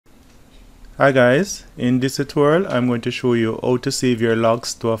Hi guys, in this tutorial I'm going to show you how to save your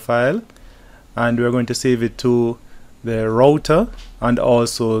logs to a file, and we're going to save it to the router and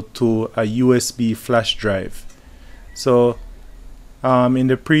also to a USB flash drive. So in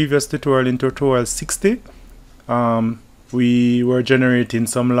the previous tutorial, in tutorial 60, we were generating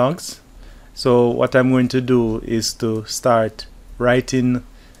some logs. So what I'm going to do is to start writing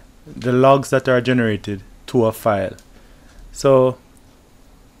the logs that are generated to a file. So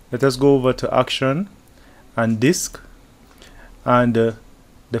let us go over to Action and Disk, and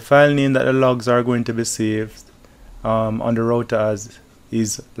the file name that the logs are going to be saved on the router as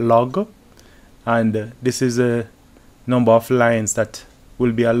is log, and this is a number of lines that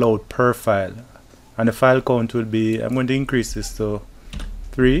will be allowed per file, and the file count will be, I'm going to increase this to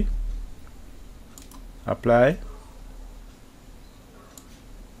 3, apply,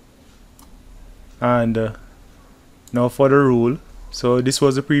 and now for the rule. So this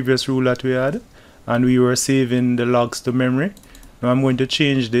was the previous rule that we had, and we were saving the logs to memory. Now I'm going to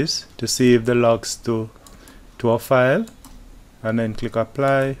change this to save the logs to a file, and then click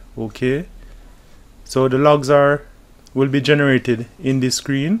apply, OK. So the logs will be generated in this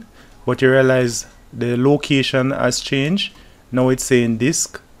screen, but you realize the location has changed. Now it's saying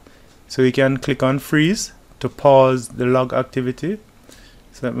disk, so you can click on freeze to pause the log activity.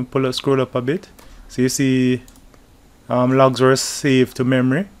 So let me scroll up a bit. So you see logs were saved to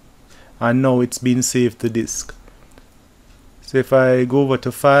memory, and now it's been saved to disk. So if I go over to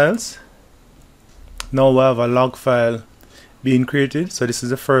files, now we have a log file being created. So this is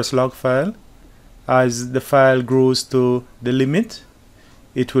the first log file. As the file grows to the limit,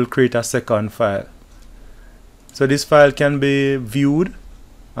 it will create a second file. So this file can be viewed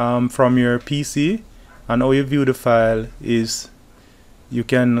from your PC, and how you view the file is you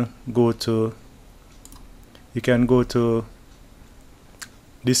can go to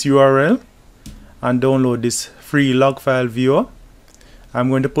this URL and download this free log file viewer. I'm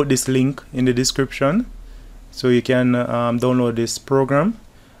going to put this link in the description so you can download this program,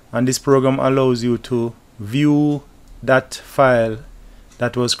 and this program allows you to view that file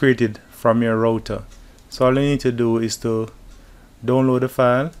that was created from your router. So all you need to do is to download the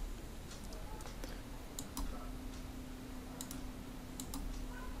file,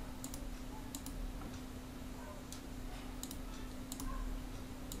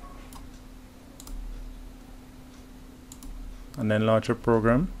 and then launch a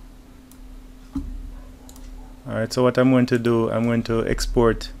program. Alright, so what I'm going to do, I'm going to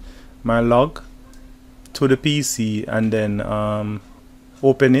export my log to the PC and then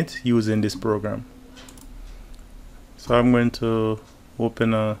open it using this program. So I'm going to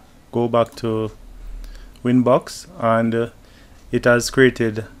go back to WinBox, and it has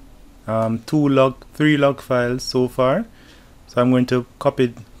created 3 log files so far. So I'm going to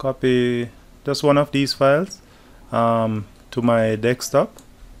copy just one of these files to my desktop,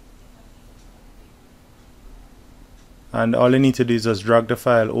 and all I need to do is just drag the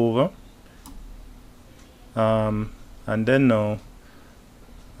file over, and then now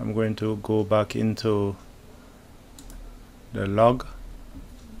I'm going to go back into the log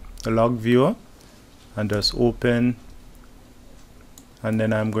viewer and just open, and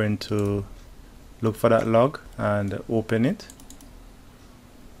then I'm going to look for that log and open it.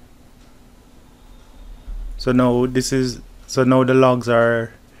 So now the logs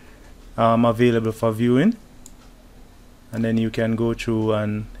are available for viewing, and then you can go through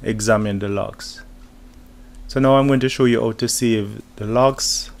and examine the logs. So now I'm going to show you how to save the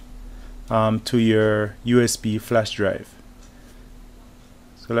logs to your USB flash drive.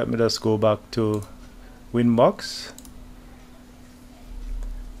 So let me just go back to WinBox,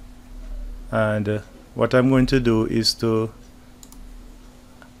 and what I'm going to do is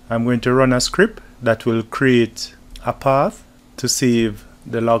I'm going to run a script that will create a path to save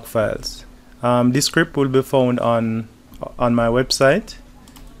the log files. This script will be found on my website,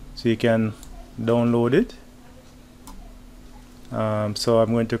 so you can download it. So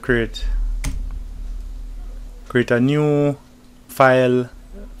I'm going to create a new file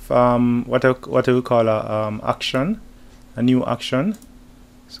from what I will call a new action.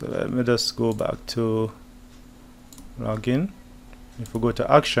 So let me just go back to login. If we go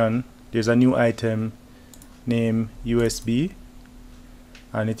to action, there's a new item named USB,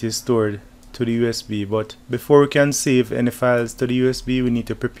 and it is stored to the USB. But before we can save any files to the USB, we need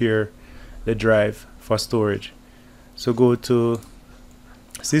to prepare the drive for storage. So go to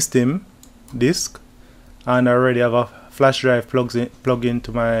System, Disk, and I already have a flash drive plugged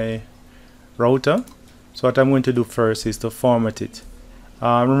into my router. So what I'm going to do first is to format it.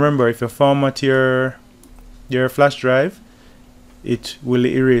 Remember, if you format your flash drive, it will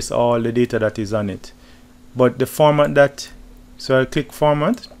erase all the data that is on it. But the format that, so I click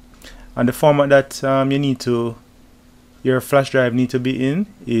format, and the format that your flash drive need to be in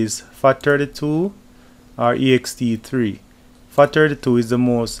is FAT32 or ext3. FAT32 is the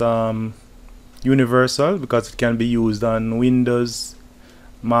most universal because it can be used on Windows,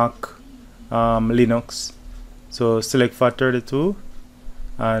 Mac, Linux. So select FAT32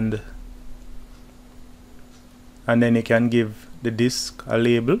 and then you can give the disk a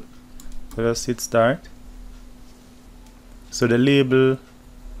label. So just hit start. So the label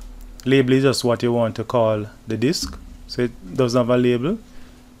is just what you want to call the disk. So it doesn't have a label.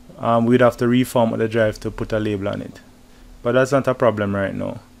 We'd have to reformat the drive to put a label on it, but that's not a problem right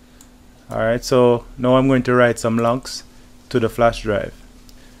now. Alright, so now I'm going to write some logs to the flash drive.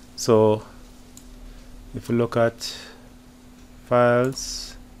 So if you look at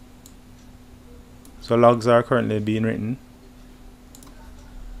files, so logs are currently being written.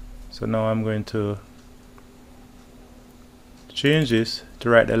 So now I'm going to change this to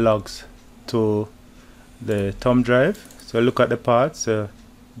write the logs to the thumb drive. So look at the parts,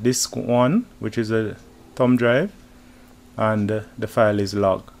 disk 1, which is a thumb drive, and the file is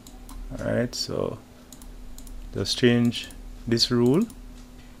log. Alright, so just change this rule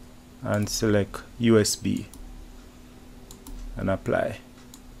and select USB and apply.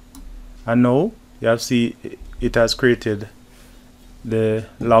 And now you have see it has created the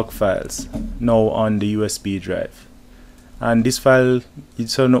log files now on the USB drive. And this file,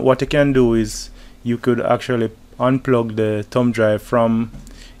 so what you can do is you could actually unplug the thumb drive from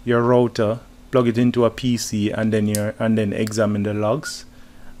your router, plug it into a PC, and then examine the logs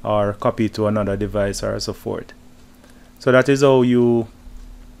or copy it to another device or so forth. So that is how you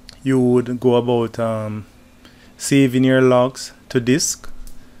would go about saving your logs to disk.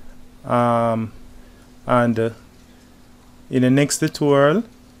 And in the next tutorial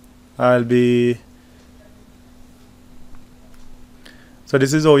so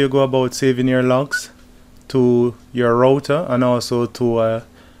this is how you go about saving your logs to your router and also to a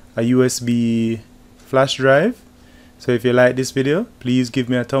USB flash drive. So if you like this video, please give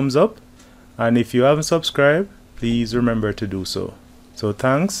me a thumbs up, and if you haven't subscribed, please remember to do so. So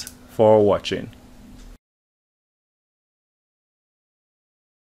thanks for watching.